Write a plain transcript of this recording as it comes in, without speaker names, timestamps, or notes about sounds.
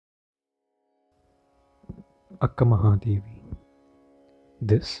Akka Mahadevi.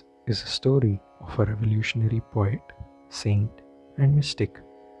 This is a story of a revolutionary poet, saint, and mystic,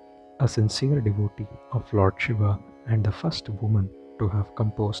 a sincere devotee of Lord Shiva and the first woman to have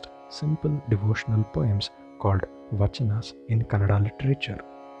composed simple devotional poems called Vachanas in Kannada literature.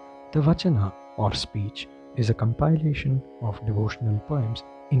 The Vachana or speech is a compilation of devotional poems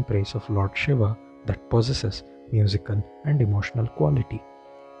in praise of Lord Shiva that possesses musical and emotional quality.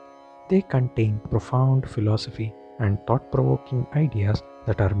 They contain profound philosophy and thought-provoking ideas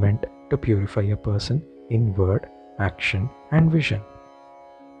that are meant to purify a person in word, action, and vision.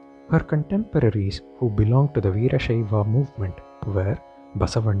 Her contemporaries who belonged to the Veerashaiva movement were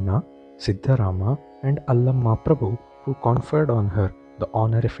Basavanna, Siddharama, and Allamma Prabhu, who conferred on her the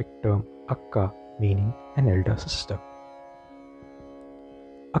honorific term Akka, meaning an elder sister.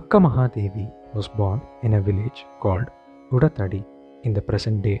 Akka Mahadevi was born in a village called Udatadi in the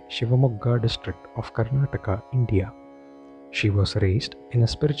present-day Shivamogga district of Karnataka, India. She was raised in a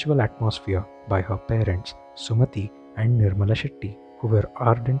spiritual atmosphere by her parents Sumati and Nirmala Shetty, who were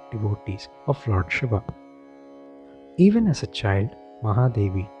ardent devotees of Lord Shiva. Even as a child,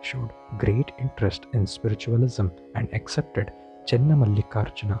 Mahadevi showed great interest in spiritualism and accepted Chenna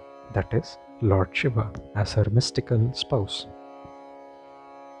Mallikarjuna, that is, Lord Shiva, as her mystical spouse.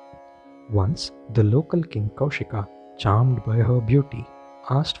 Once, the local king Kaushika, charmed by her beauty,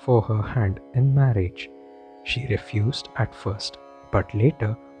 asked for her hand in marriage. She refused at first, but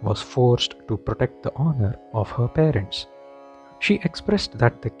later was forced to protect the honor of her parents. She expressed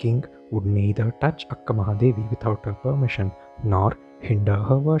that the king would neither touch Akka Mahadevi without her permission nor hinder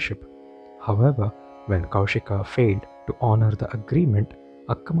her worship. However, when Kaushika failed to honor the agreement,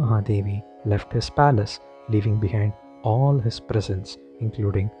 Akka Mahadevi left his palace, leaving behind all his presents,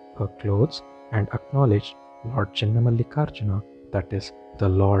 including her clothes, and acknowledged Lord Chennamallikarjuna, that is, the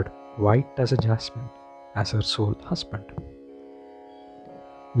Lord white as a jasmine, as her sole husband.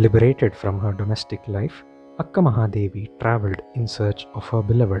 Liberated from her domestic life, Akka Mahadevi travelled in search of her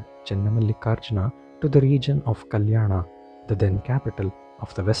beloved Chennamallikarjuna to the region of Kalyana, the then capital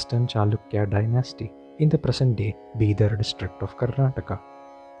of the Western Chalukya dynasty in the present-day Bidar district of Karnataka.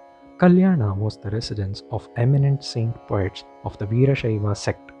 Kalyana was the residence of eminent saint poets of the Veerashaiva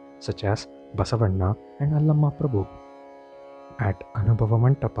sect such as Basavanna and Allamma Prabhu. At Anubhava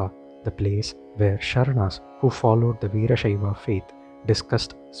Mantapa, the place where Sharanas who followed the Veerashaiva faith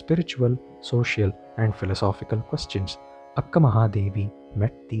discussed spiritual, social, and philosophical questions, Akka Mahadevi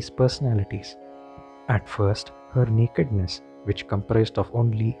met these personalities. At first, her nakedness, which comprised of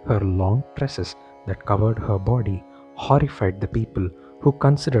only her long tresses that covered her body, horrified the people who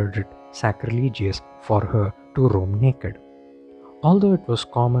considered it sacrilegious for her to roam naked. Although it was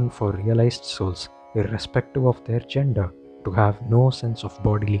common for realized souls, irrespective of their gender, to have no sense of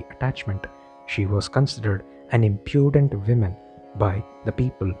bodily attachment, she was considered an impudent woman by the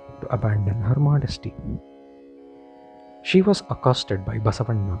people to abandon her modesty. She was accosted by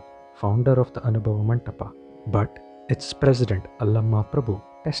Basavanna, founder of the Anubhava Mantapa, but its president Allamma Prabhu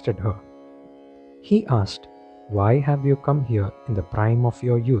tested her. He asked, "Why have you come here in the prime of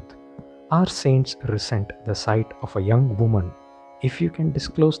your youth? Our saints resent the sight of a young woman. If you can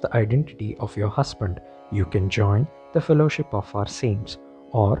disclose the identity of your husband, you can join the fellowship of our saints,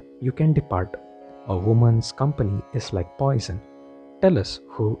 or you can depart. A woman's company is like poison. Tell us,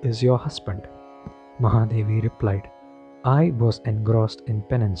 who is your husband?" Mahadevi replied, "I was engrossed in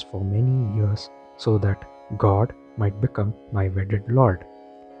penance for many years so that God might become my wedded Lord.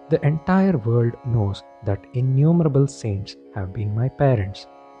 The entire world knows that innumerable saints have been my parents.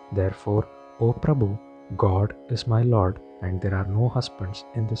 Therefore, O Prabhu, God is my Lord and there are no husbands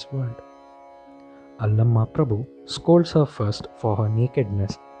in this world." Allamma Prabhu scolds her first for her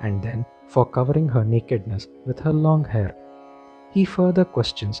nakedness and then for covering her nakedness with her long hair. He further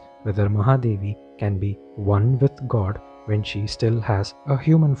questions whether Mahadevi can be one with God when she still has a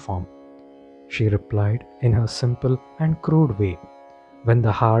human form. She replied in her simple and crude way, "When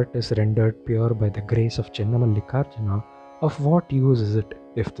the heart is rendered pure by the grace of Chennamallikarjuna, of what use is it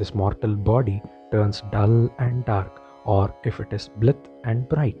if this mortal body turns dull and dark, or if it is blithe and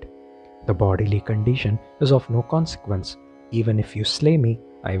bright? The bodily condition is of no consequence. Even if you slay me,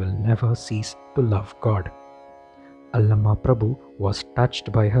 I will never cease to love God." Allamma Prabhu was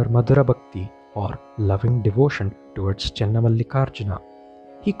touched by her Madhura Bhakti, or loving devotion towards Chennamallikarjuna.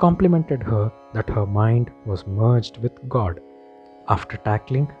 He complimented her that her mind was merged with God. After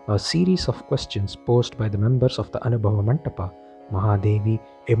tackling a series of questions posed by the members of the Anubhava Mantapa, Mahadevi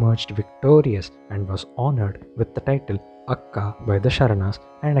emerged victorious and was honored with the title Akka by the Sharanas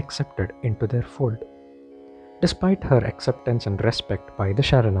and accepted into their fold. Despite her acceptance and respect by the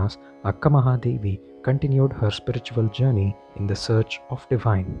Sharanas, Akka Mahadevi continued her spiritual journey in the search of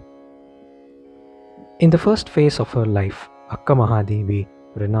divine. In the first phase of her life, Akka Mahadevi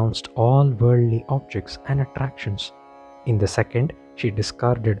renounced all worldly objects and attractions. In the second, she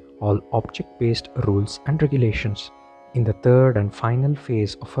discarded all object-based rules and regulations. In the third and final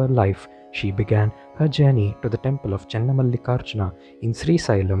phase of her life, she began her journey to the temple of Channamallikarjuna in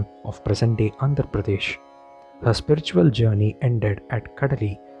Srisailam of present-day Andhra Pradesh. Her spiritual journey ended at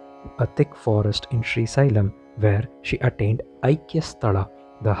Kadali, a thick forest in Srisailam, where she attained Aikyasthala,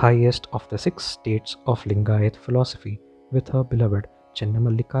 the highest of the 6 states of Lingayat philosophy, with her beloved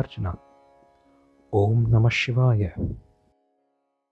Channamallikarjuna. Om Namah Shivaya.